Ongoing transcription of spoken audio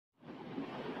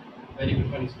Very good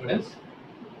morning, students.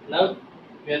 Now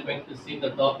we are going to see the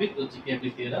topic Rouche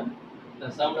Capelli theorem. The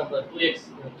sum number 2x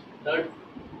third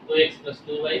 2x plus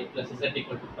 2y plus z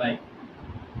equal to 5,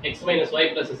 x minus y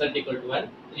plus z equal to 1,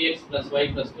 3x plus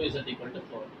y plus 2z equal to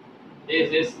 4.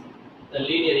 This is the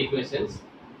linear equations.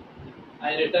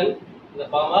 I written in the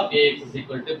form of Ax is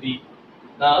equal to b.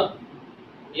 Now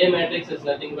A matrix is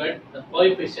nothing but the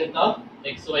coefficient of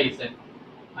x, y, z,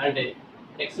 and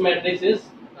X matrix is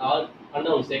all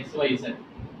unknowns x, y, z,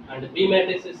 and B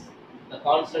matrix is the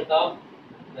constant of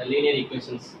the linear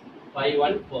equations 5,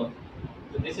 1, 4.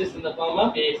 So this is in the form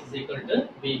of Ax is equal to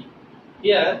b.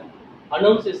 Here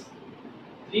unknowns is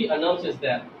three unknowns is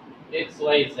there, x,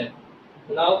 y, z.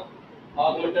 Now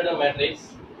augmented matrix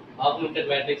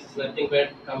is nothing but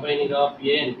combining of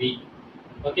A and B.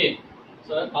 Okay,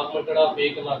 so augmented of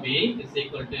A comma B is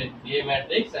equal to A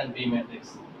matrix and B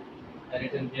matrix. I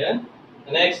written here.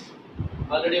 The next,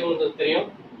 already உங்களுக்கு தெரியும்,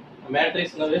 matrix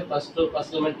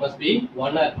first element must be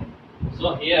 1 or 2.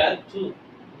 So here 2.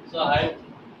 So I'm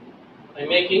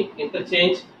making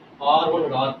interchange R1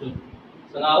 and R2.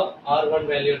 So now R1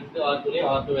 value to R2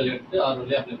 R2 value to R1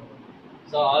 apply.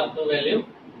 So R2 value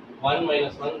 1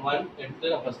 minus 1 1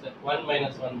 first 1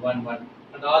 minus 1 1 1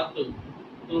 and R2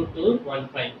 2 2 1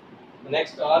 5. The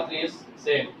next R3 is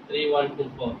same 3 1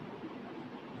 2 4.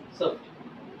 So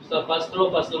first row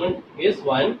first element is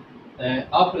 1.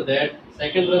 After that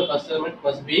second row first element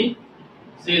must be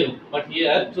 0, but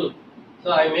here 2. So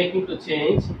I am making to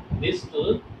change this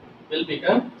 2 will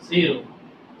become 0.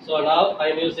 So now I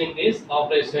am using this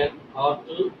operation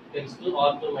R2 tends to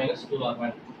R2 minus 2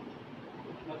 R1.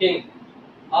 Okay,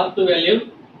 R2 value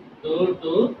 2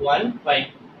 2 1 5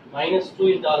 minus 2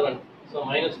 into R1. So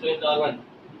minus 2 into R1.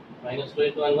 Minus 2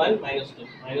 into 1, 1, minus 2.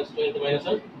 Minus 2 into minus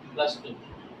 1, plus 2.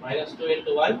 Minus 2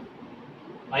 into 1,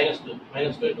 minus 2.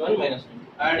 Minus 2 into 1, minus 2.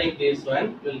 Adding this one,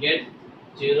 we will get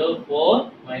 0,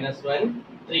 4, minus 1,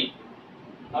 3.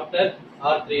 After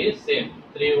R3 is same,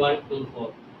 3, 1, 2,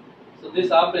 4. So this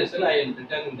operation I will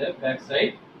written in the back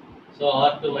side. So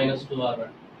R2 minus 2 R1.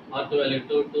 R2 value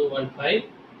 2, 2, 1, 5.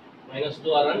 Minus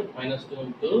 2 R1, minus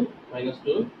 2, 2, minus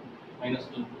 2, minus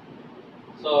 2.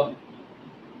 So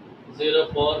 0,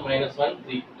 4, minus 1,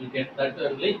 3. You get that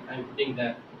only I am putting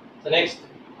there. So next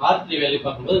R3 value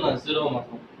பார்க்கும்போது நான் 0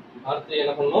 மாத்தணும். R3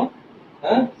 என்ன பண்ணனும்?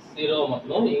 0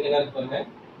 மாத்தணும். இங்க என்ன இருக்கு பாருங்க.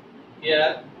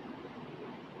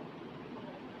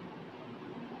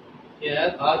 Here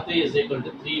R3 is equal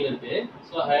to 3 இருக்கு.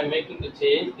 So I am making to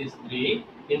change this 3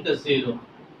 into 0.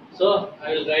 So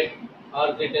I will write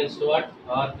R3 tends to what?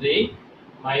 R3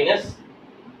 minus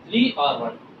 3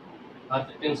 R1. R3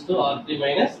 tends to R3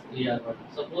 minus 3 R1.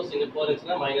 Suppose in the 4 is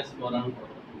minus 4 R1.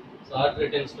 So R3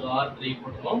 tends to R3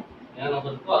 போட்டுறோம். என்ன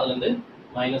number இருக்கோ அதுல இருந்து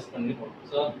minus பண்ணி போடுறோம்.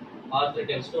 So R3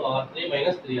 tends to R3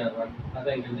 minus 3 R1.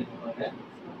 அதான் இங்க எழுதிருக்காங்க.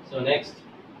 So next,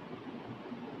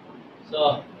 so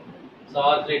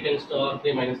R3 tends to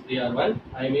R3 minus 3 R1.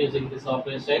 I am using this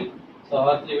operation. So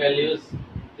R3 values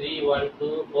 3 1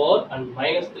 2 4 and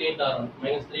minus 3 into R1.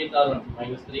 Minus 3 into R1.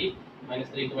 Minus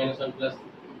 3 into minus 1 plus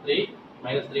 3.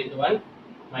 Minus 3 into 1,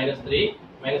 minus 3,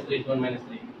 minus 3 into 1, minus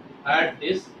 3. Add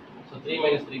this, so 3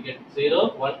 minus 3 get 0,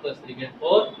 1 plus 3 get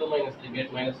 4, 2 minus 3 get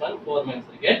minus 1, 4 minus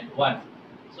 3 get 1.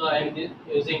 So I am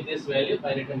using this value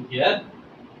I written here.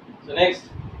 So next,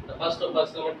 the first row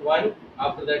first element 1,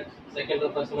 after that second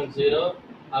row first element 0,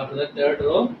 after that third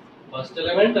row first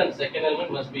element and second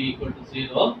element must be equal to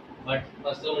 0, but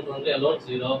first element only alone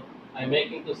 0. I am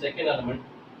making to second element,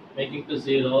 making to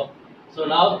 0. So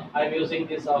now I am using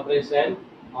this operation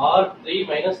R3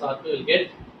 minus R2 will get,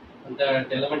 and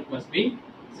that element must be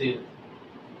 0.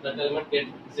 That element get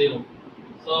 0.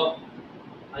 So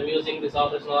I am using this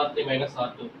operation R3 minus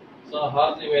R2. So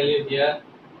R3 value here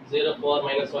 0, 4,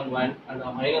 minus 1, 1 and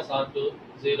minus R2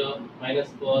 0, minus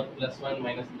 4, plus 1,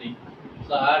 minus 3.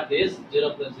 So add this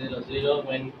 0 plus 0,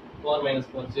 0, 4 minus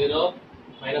 4, 0,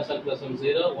 minus 1 plus 1,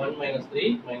 0, 1 minus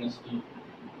 3, minus 2.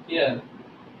 Here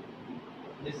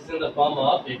this is in the form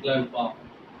of echelon form.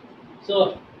 So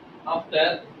after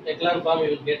echelon form you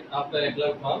will get, after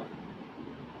echelon form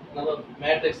number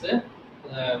matrix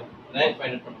rank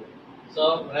find out. So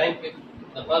rank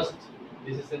the first,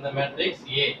 this is in the matrix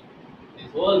A, this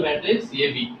whole matrix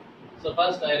AB. So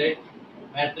first I write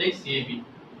matrix AB.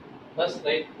 First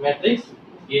write matrix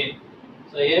A.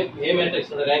 So A matrix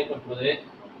oda rank பண்ணும்போது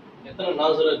எத்தனை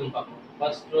நான் zero இருக்குன்னு பார்க்கணும்.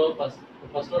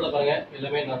 First row ல பாருங்க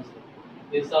எல்லாமே நான் zero.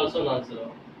 This is also non-zero.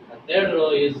 And third row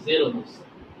is 0 rows.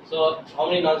 So how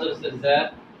many non-zeros is there?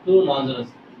 2 non-zeros.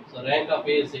 So rank of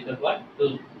A is equal to what? 2.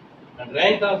 And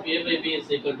rank of A by B is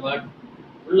equal to what?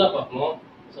 Full up.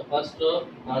 So first row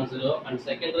non-zero and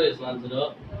second row is non-zero.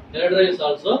 Third row is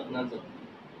also non-zero.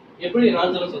 எப்படி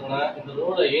நான் zero சொல்லணும்னா இந்த row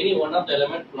ல any one of the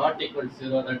element not equal to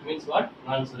 0, that means what?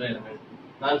 Non-zero element,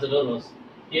 non-zero rows.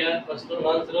 Here first row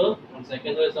non-zero, and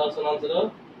second row is also non-zero,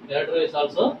 third row is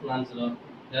also non-zero.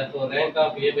 Therefore rank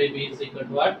of A by B is equal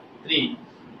to what? 3.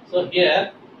 So here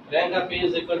rank of A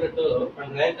is equal to 2 and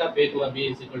rank of A comma B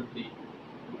is equal to 3.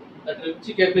 That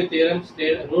Rouche-Capelli theorem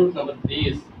state rule number 3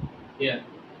 is here.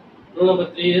 Rule number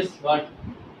 3 is what?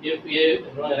 If A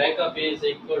rank of A is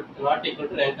equal not equal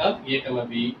to rank of A comma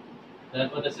B,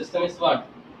 therefore the system is what?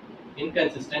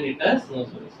 Inconsistent. It has no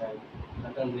solution.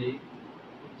 Secondly,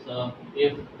 so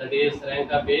if that is rank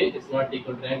of A is not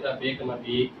equal to rank of A comma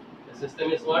B, the system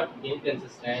is what?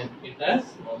 Inconsistent. It has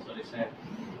no solution.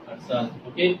 That's all.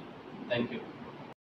 Okay. Thank you.